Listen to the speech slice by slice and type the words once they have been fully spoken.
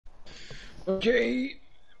Okay.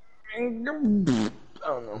 I don't know. I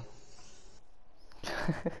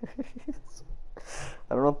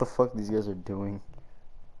don't know what the fuck these guys are doing.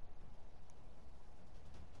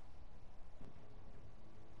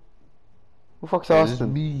 Who fuck's Hey, this is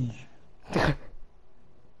Austin? me.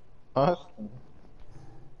 Austin.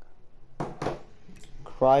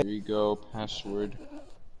 Cry. Here you go, password.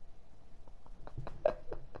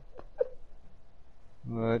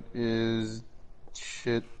 What is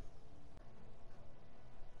shit?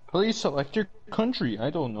 Please select your country. I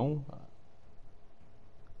don't know.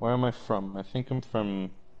 Where am I from? I think I'm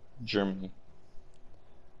from Germany.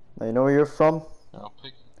 Now you know where you're from? I'll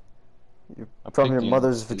pick. You're I'll from pick your the United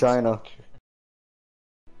mother's States. I vagina. don't care.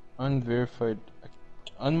 Unverified,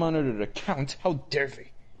 unmonitored account. How dare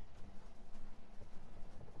they?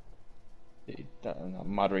 I'm not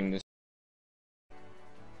monitoring this.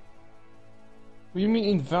 What do you mean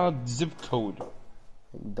invalid zip code? Are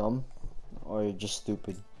you dumb? Or are you just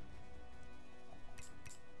stupid?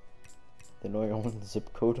 They know your own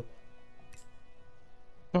zip code?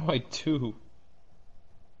 No, I do.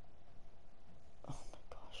 Oh my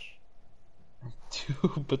gosh. I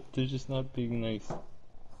do, but they're just not being nice.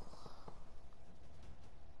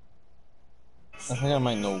 I think I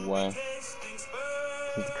might know why. You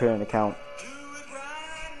need to create an account.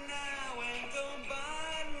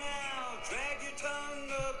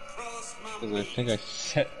 Because I think I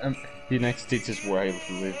set. The United States is where I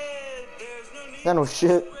live. Yeah, no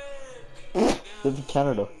shit. Live in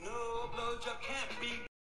Canada.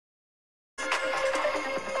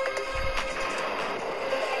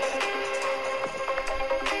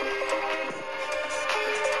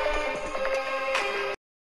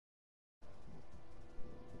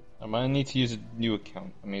 I might need to use a new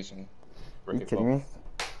account. Amazing. Are you Great. kidding me?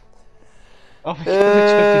 Oh my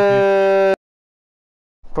god,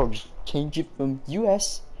 Bro, just change it from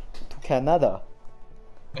US to Canada.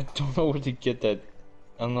 I don't know where to get that.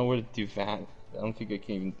 I don't know where to do that. I don't think I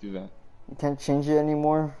can even do that. You can't change it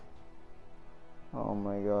anymore? Oh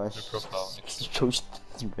my gosh. Your profile. You chose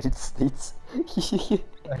the United States.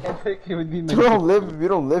 I think it would be We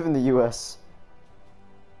don't live in the US.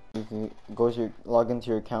 You can go to your, log into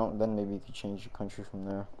your account, then maybe you can change your country from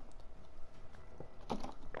there.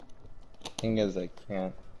 Thing is, I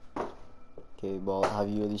can't. Okay, well, have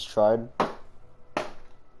you at least tried?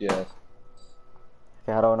 Yes.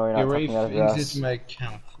 Okay, how do I know you're not Ray talking out of your Fins ass? is my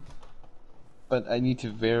account, but I need to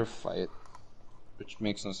verify it, which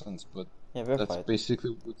makes no sense. But Yeah, verify that's it.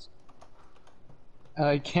 basically what's.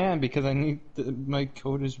 I can because I need my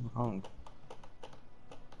code is wrong.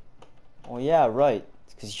 Oh yeah, right.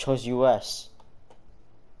 It's because you chose US.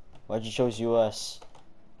 Why'd you chose US?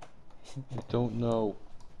 I don't know.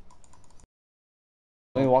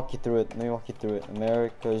 Let me walk you through it. Let me walk you through it.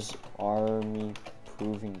 America's Army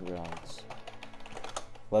Proving Grounds.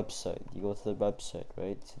 Website. You go to the website,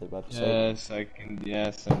 right? To the website. Yes, I can.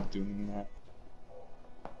 Yes, I'm doing that.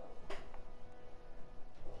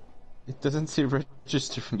 It doesn't say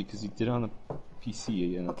register for me because you did it on a PC.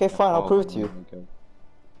 You know? Okay, fine. I'll prove it to you. my God.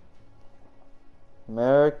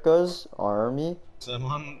 America's Army. So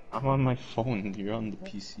I'm on my phone. You're on the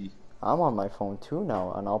PC. I'm on my phone too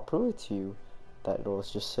now, and I'll prove it to you. That it'll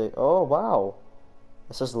just say, oh wow.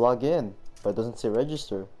 It says log in, but it doesn't say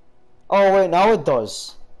register. Oh wait, now it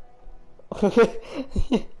does. What?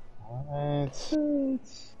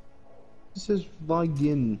 It says log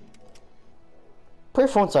in. Put your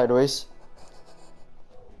phone sideways.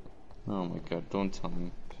 Oh my god, don't tell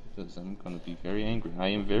me. Because I'm gonna be very angry. I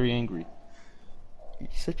am very angry. You're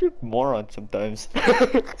such a moron sometimes.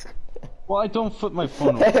 Well, I don't flip my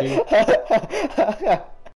phone, okay?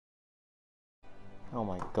 Oh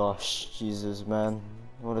my gosh, Jesus, man.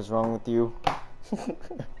 What is wrong with you?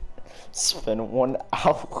 Spend 1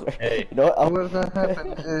 hour. Hey, you know what? it would not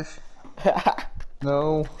happen if...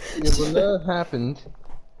 No, it would not happen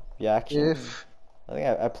Reaction. if... I think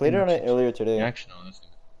I played it on it earlier today. Reaction on this.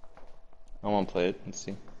 I want to play it. Let's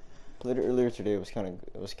see. Played it earlier today. It was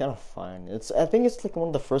kind of fine. I think it's like one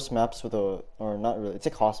of the first maps with a, or not really. It's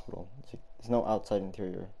like hospital. There's no outside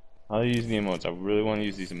interior. How do you use the emotes? I really want to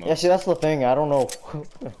use these emotes. Yeah, see, that's the thing. I don't know.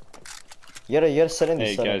 you gotta set in the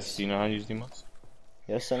Hey settings. guys, do you know how to use the emotes?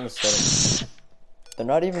 You gotta set in the settings. They're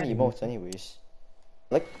not even emotes anyways.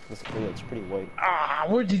 Like, it's pretty white. Ah,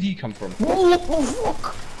 where did he come from? What the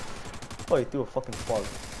fuck? Oh, he threw a fucking fart.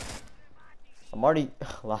 I'm already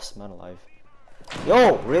last man alive.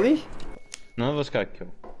 Yo, really? None of us got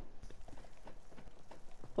killed.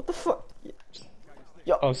 What the fuck?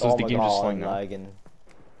 Yo, Oh, so is the my game just God, slowing I'm down? lagging.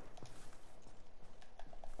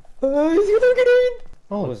 He's gonna get in!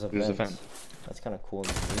 Oh, There's a there's a vent. vent. That's kind of cool.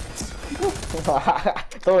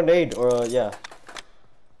 Throw a nade or yeah.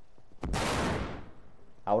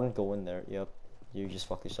 I wouldn't go in there. Yep. You just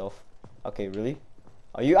fuck yourself. Okay, really?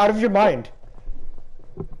 Are you out of your mind?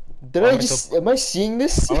 Did I just? Am I seeing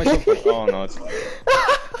this? Oh no, it's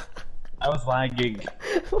I was lagging.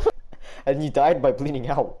 And you died by bleeding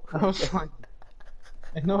out. I was like,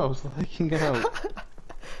 I know I was lagging out.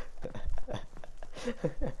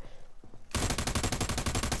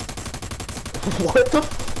 What the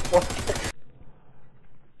fuck?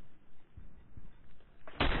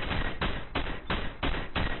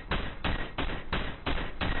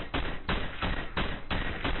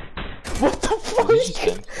 What the fuck?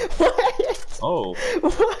 What? Oh,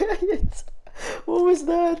 What? What was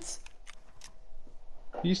that?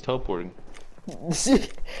 he's teleporting. See,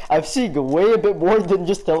 I've seen way a bit more than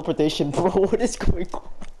just teleportation, bro. What is going on?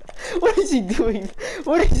 What is he doing?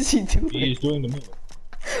 What is he doing? He's doing the move.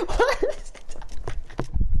 What?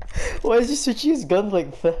 Why is he switching his gun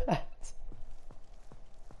like that?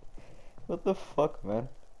 What the fuck, man?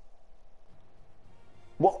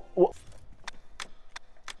 What?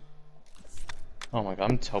 Oh my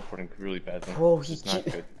god, I'm teleporting really badly. Bro, This he is not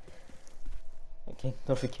good. Okay,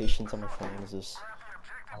 notifications on my phone. What is this?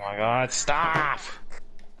 Oh my god, stop!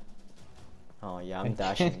 Oh yeah, I I'm can't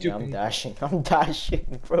dashing. do Yeah, I'm anything. dashing. I'm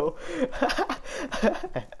dashing, bro.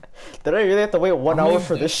 Did I really have to wait 1 How hour many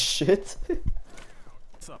for this shit?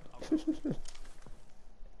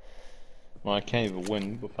 Well, I can't even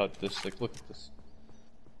win without this. Like, look at this.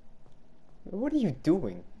 What are you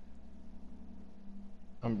doing?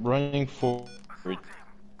 I'm running forward.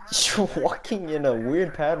 You're walking in a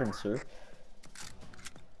weird pattern, sir.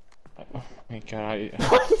 Oh my god,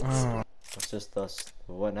 What? It's just us.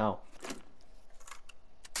 What now?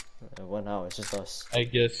 What now? It's just us. I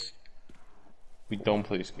guess we don't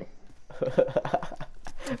play this game.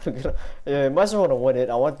 Yeah, might as well want to win it.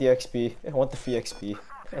 I want the XP. I want the free XP.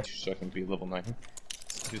 So I can be level 9.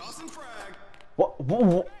 Just, What?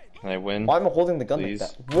 Whoa, can I win? why am I holding the gun Please. like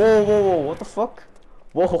that? Whoa, whoa, whoa! What the fuck?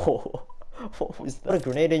 Whoa! What was that? Put a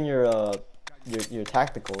grenade in your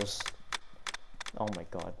tacticals. Oh my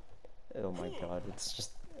god! Oh my god! It's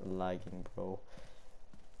just lagging, bro.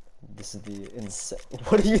 This is the insane.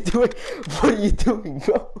 What are you doing? What are you doing,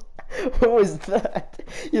 bro? What was that?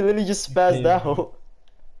 You literally just spazzed Yeah. out.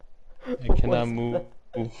 I cannot move.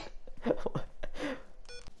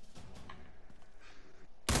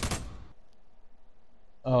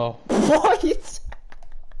 Oh. What?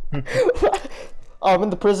 Oh, I'm in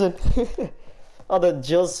the prison. Oh, the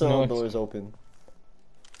jail cell No, door is open.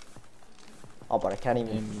 Oh, but I can't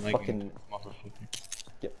even I'm fucking. lagging.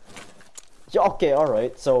 Motherfucker. Yeah, okay,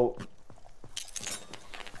 alright, so.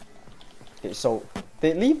 Okay, so.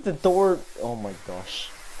 They leave the door. Oh my gosh.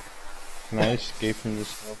 Can I escape from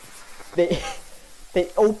this? They. They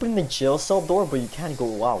open the jail cell door, but you can't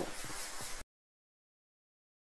go out.